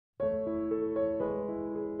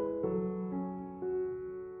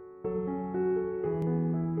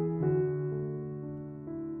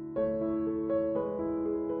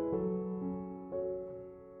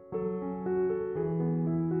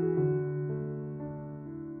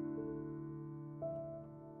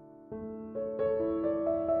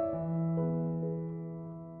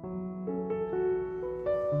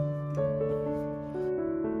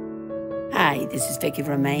Hi, this is Vicki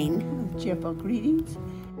from Maine. Cheerful greetings,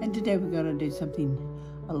 and today we're going to do something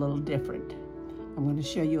a little different. I'm going to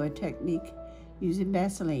show you a technique using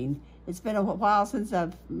Vaseline. It's been a while since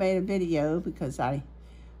I've made a video because I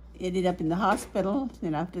ended up in the hospital,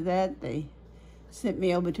 and after that they sent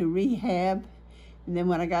me over to rehab, and then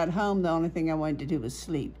when I got home the only thing I wanted to do was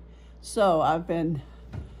sleep. So I've been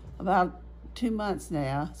about 2 months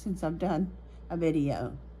now since I've done a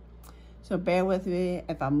video. So bear with me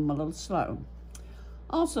if I'm a little slow.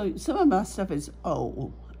 Also, some of my stuff is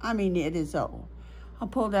old. I mean, it is old. I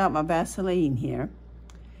pulled out my Vaseline here,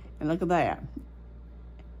 and look at that.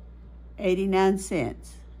 89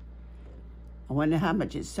 cents. I wonder how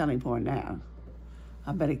much it's selling for now.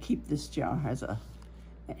 I better keep this jar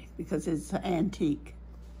because it's antique.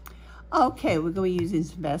 Okay, we're going to be using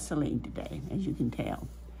some Vaseline today, as you can tell.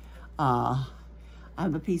 I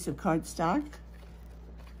have a piece of cardstock,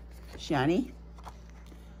 shiny,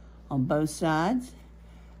 on both sides.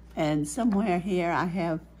 And somewhere here I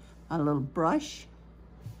have a little brush.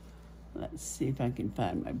 Let's see if I can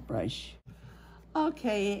find my brush.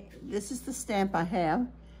 Okay, this is the stamp I have.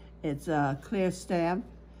 It's a clear stamp,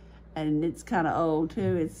 and it's kind of old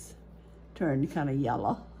too. It's turned kind of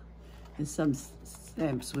yellow, and some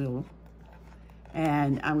stamps will.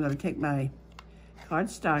 And I'm going to take my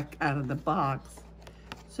cardstock out of the box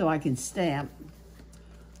so I can stamp.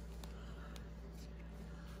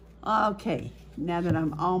 Okay, now that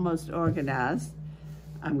I'm almost organized,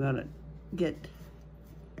 I'm going to get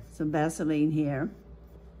some Vaseline here.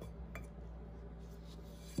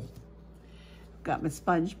 Got my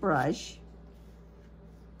sponge brush.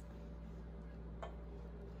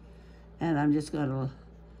 And I'm just going to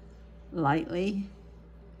lightly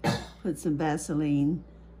put some Vaseline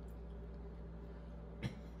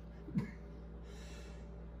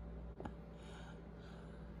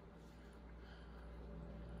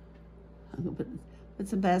I'm going to put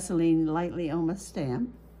some Vaseline lightly on my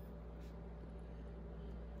stamp.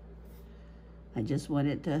 I just want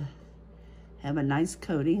it to have a nice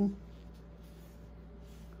coating.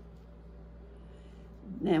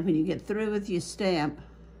 Now, when you get through with your stamp,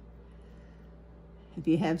 if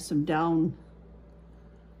you have some Dawn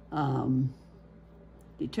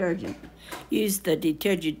detergent, use the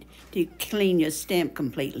detergent to clean your stamp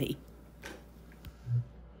completely.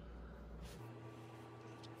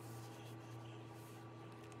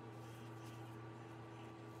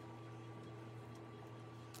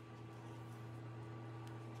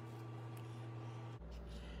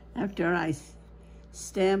 After I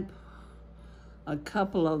stamp a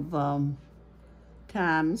couple of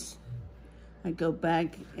times, I go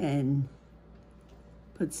back and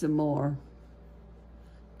put some more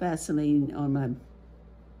Vaseline on my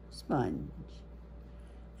sponge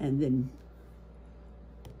and then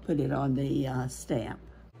put it on the stamp.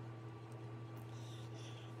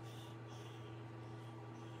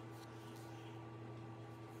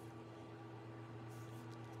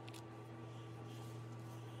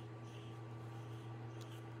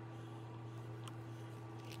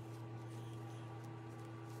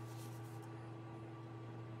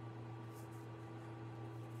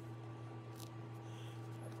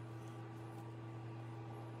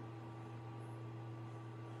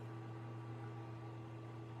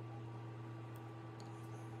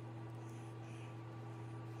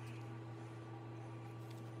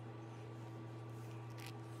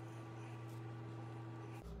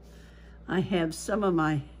 I have some of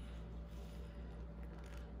my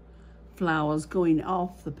flowers going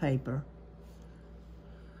off the paper.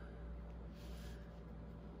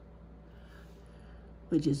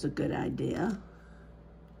 Which is a good idea.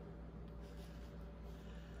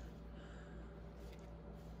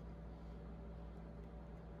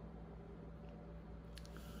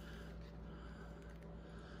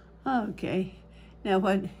 Okay,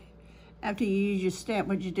 now after you use your stamp,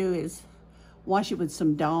 what you do is wash it with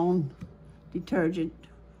some Dawn detergent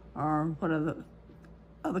or whatever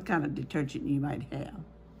other kind of detergent you might have.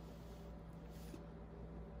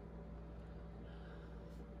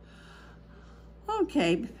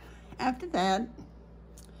 Okay, after that,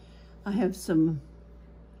 I have some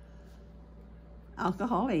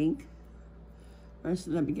alcohol ink. First,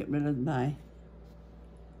 let me get rid of my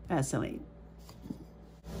Vaseline.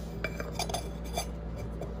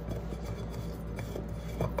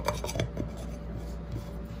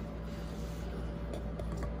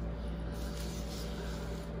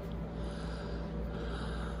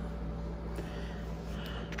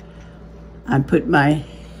 I put my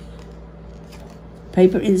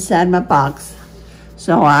paper inside my box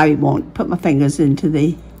so I won't put my fingers into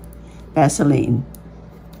the Vaseline.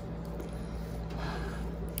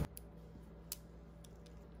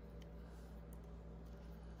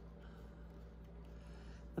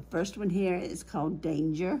 First one here is called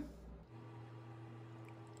Danger.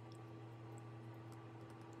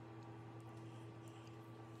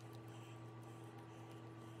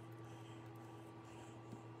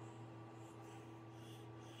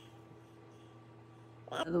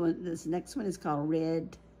 This next one is called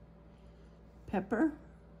Red Pepper.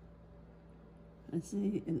 Let's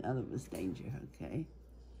see, and the other was Danger, okay.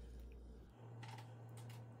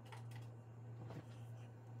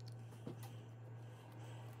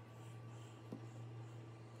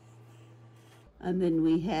 And then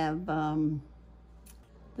we have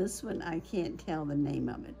this one. I can't tell the name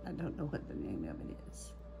of it. I don't know what the name of it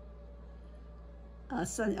is.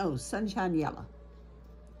 Sunshine Yellow.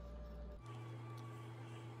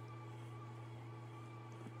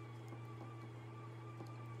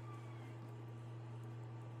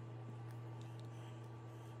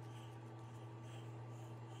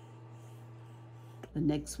 The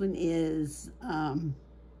next one is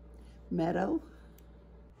Meadow.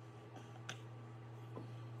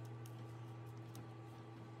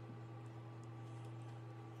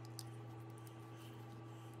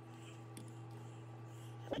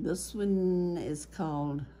 This one is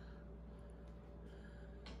called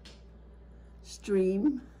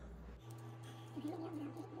Stream.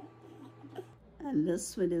 And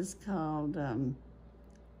this one is called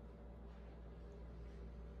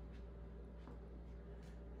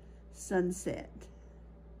Sunset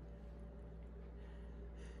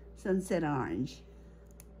Orange.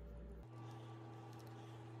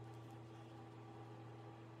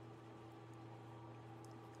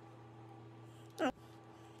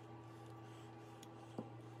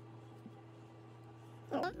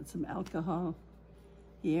 Some alcohol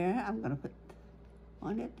here. I'm going to put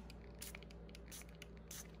on it.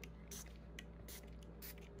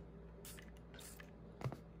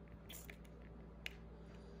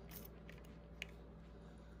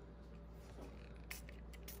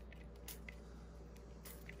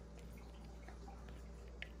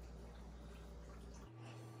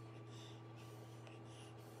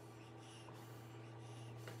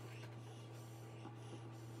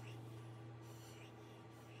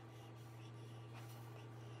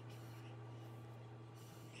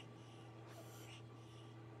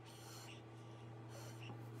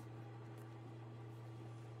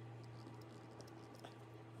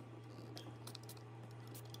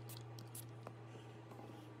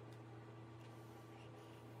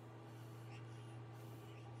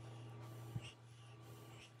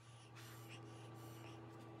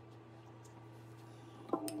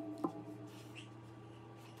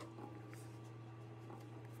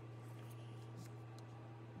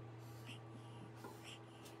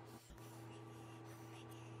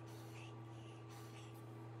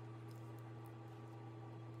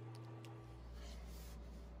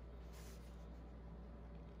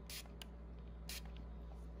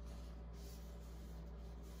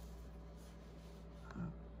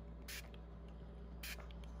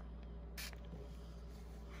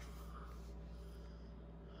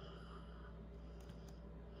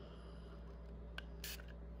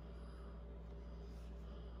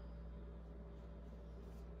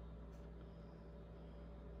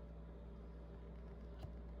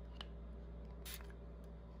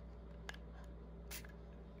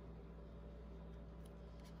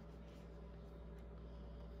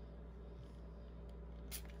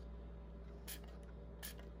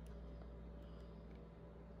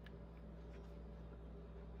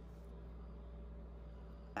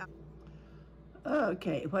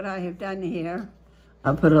 Okay, what I have done here,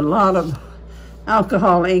 I put a lot of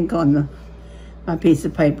alcohol ink on my piece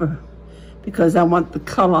of paper because I want the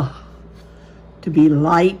color to be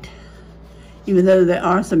light, even though there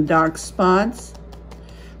are some dark spots.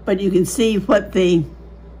 But you can see what the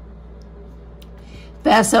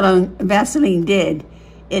Vaseline did.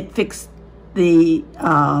 It fixed the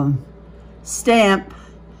stamp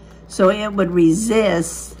so it would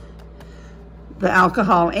resist the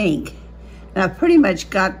alcohol ink. And I've pretty much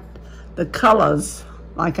got the colors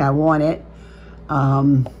like I want it.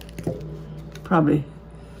 Probably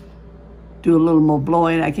do a little more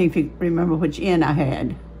blowing. I can't remember which end I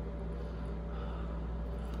had.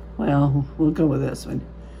 Well, we'll go with this one.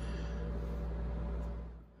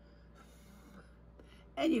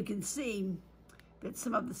 And you can see that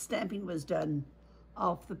some of the stamping was done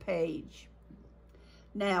off the page.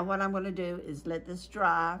 Now, what I'm going to do is let this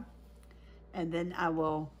dry, and then I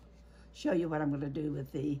will show you what I'm going to do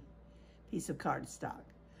with the piece of cardstock.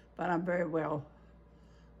 But I'm very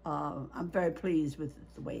pleased with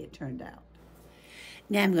the way it turned out.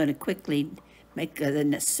 Now I'm going to quickly make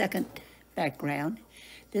the second background.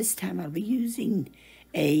 This time I'll be using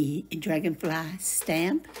a dragonfly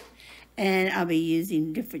stamp, and I'll be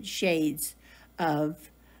using different shades of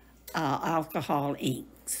alcohol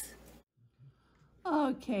inks.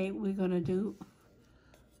 Okay, we're going to do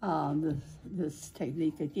this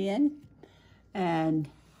technique again, and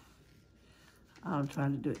I'll try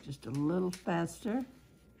to do it just a little faster.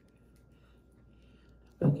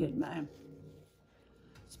 I'll get my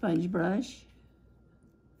sponge brush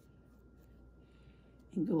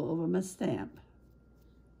and go over my stamp.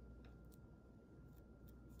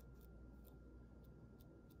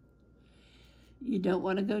 You don't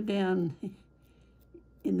want to go down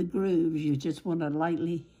in the grooves, you just want to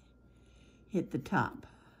lightly hit the top.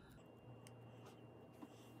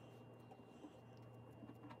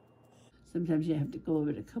 Sometimes you have to go over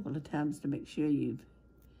it a couple of times to make sure you've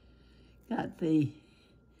got the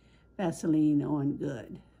Vaseline on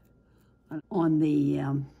good on the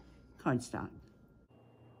cardstock.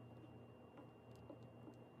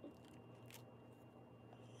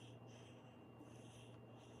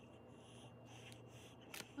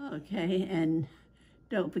 Okay, and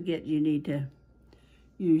don't forget you need to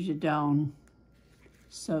use your Dawn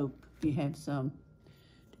soap if you have some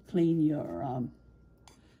to clean your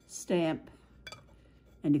stamp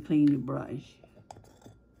and to clean your brush.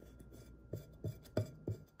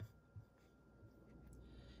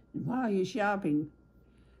 And while you're shopping,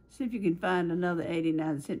 see if you can find another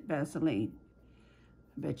 89-cent Vaseline.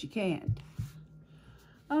 I bet you can't.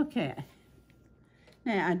 Okay.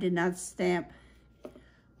 Now, I did not stamp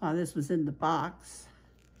while this was in the box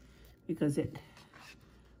because it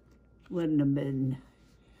wouldn't have been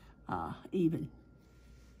even.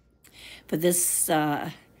 For this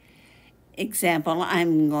example,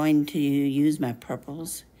 I'm going to use my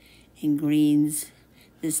purples and greens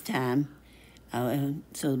this time,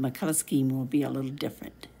 so my color scheme will be a little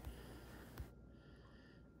different.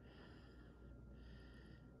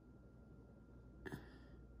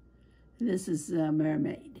 This is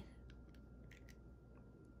Mermaid.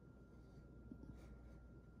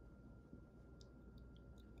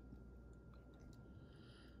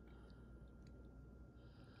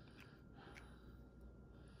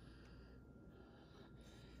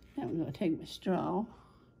 Now I'm going to take my straw.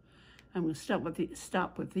 I'm going to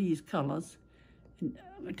stop with these colors. And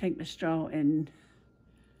I'm going to take my straw and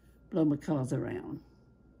blow my colors around.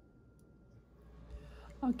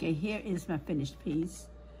 Okay, here is my finished piece.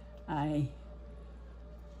 I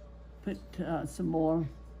put some more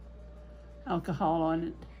alcohol on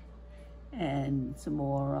it and some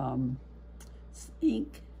more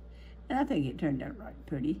ink, and I think it turned out right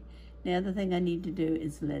pretty. Now the thing I need to do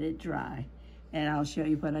is let it dry, and I'll show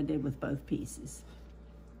you what I did with both pieces.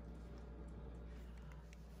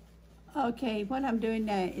 Okay, what I'm doing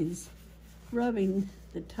now is rubbing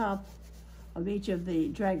the top of each of the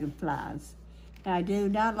dragonflies. Now, I do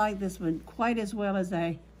not like this one quite as well as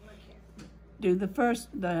I do the first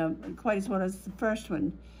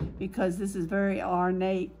one, because this is very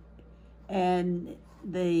ornate and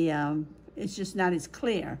it's just not as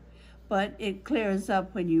clear, but it clears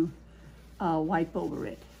up when you wipe over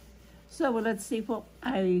it. So let's see what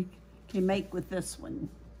I can make with this one.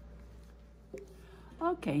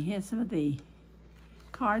 Okay, here's some of the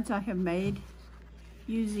cards I have made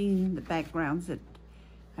using the backgrounds that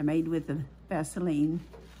I made with the Vaseline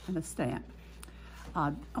and a stamp.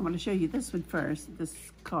 I'm going to show you this one first. This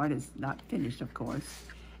card is not finished, of course,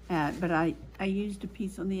 but I used a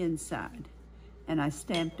piece on the inside, and I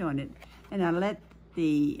stamped on it, and I let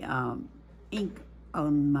the ink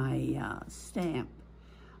on my stamp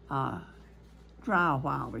dry a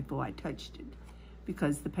while before I touched it,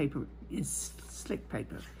 because the paper is slick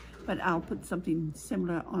paper. But I'll put something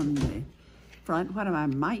similar on the front. What I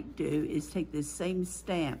might do is take this same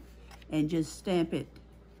stamp and just stamp it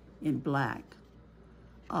in black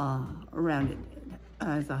around it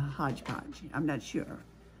as a hodgepodge. I'm not sure,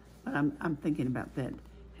 but I'm thinking about that.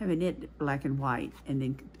 Having it black and white and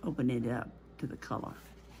then open it up to the color.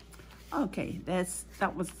 Okay,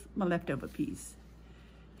 that was my leftover piece.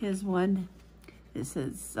 Here's one. It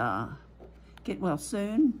says, get well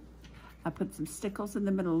soon. I put some stickles in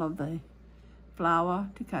the middle of the flower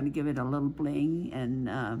to kind of give it a little bling,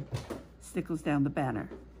 and stickles down the banner.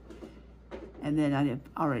 And then I have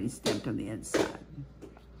already stamped on the inside.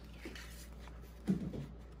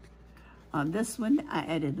 On this one, I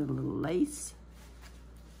added a little lace.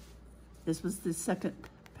 This was the second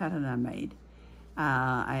pattern I made.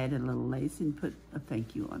 I added a little lace and put a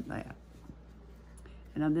thank you on that.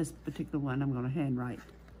 And on this particular one, I'm going to handwrite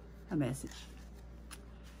a message.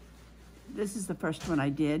 This is the first one I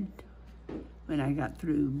did when I got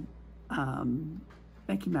through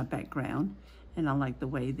making my background, and I like the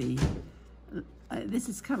way the This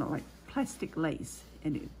is kind of like plastic lace,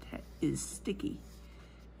 and it is sticky.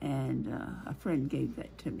 And a friend gave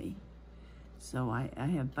that to me. So I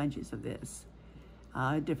have bunches of this,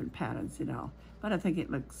 different patterns and all. But I think it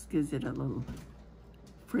gives it a little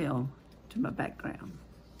frill to my background.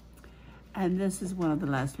 And this is one of the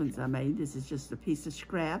last ones I made. This is just a piece of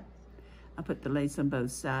scrap. I put the lace on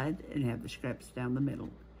both sides and have the scraps down the middle.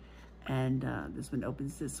 And this one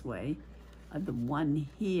opens this way. The one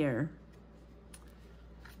here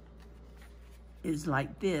is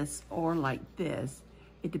like this or like this.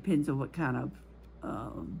 It depends on what kind of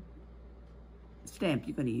stamp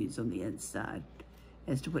you're going to use on the inside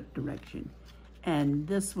as to what direction. And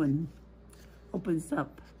this one opens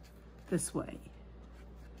up this way.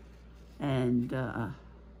 And as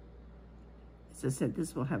I said,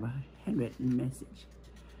 this will have a handwritten message.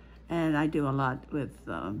 And I do a lot with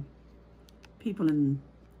people in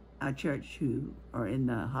our church who are in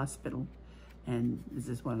the hospital. And this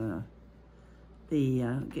is one of the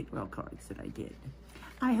get well cards that I did.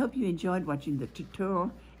 I hope you enjoyed watching the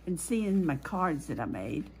tutorial and seeing my cards that I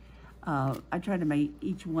made. I try to make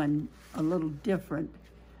each one a little different.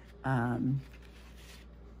 And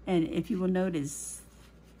if you will notice,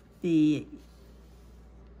 the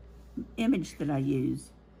image that I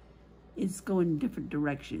use is going different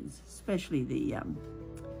directions, especially the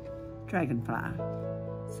dragonfly.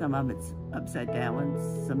 Some of it's upside down,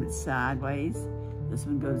 some it's sideways. This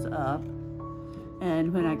one goes up.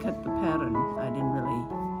 And when I cut the pattern, I didn't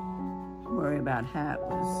really worry about how it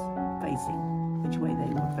was facing, which way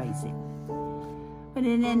they were facing. But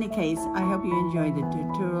in any case, I hope you enjoyed the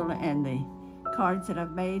tutorial and the cards that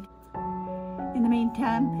I've made. In the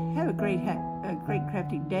meantime, have a great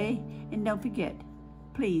crafting day, and don't forget,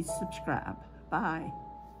 please subscribe. Bye.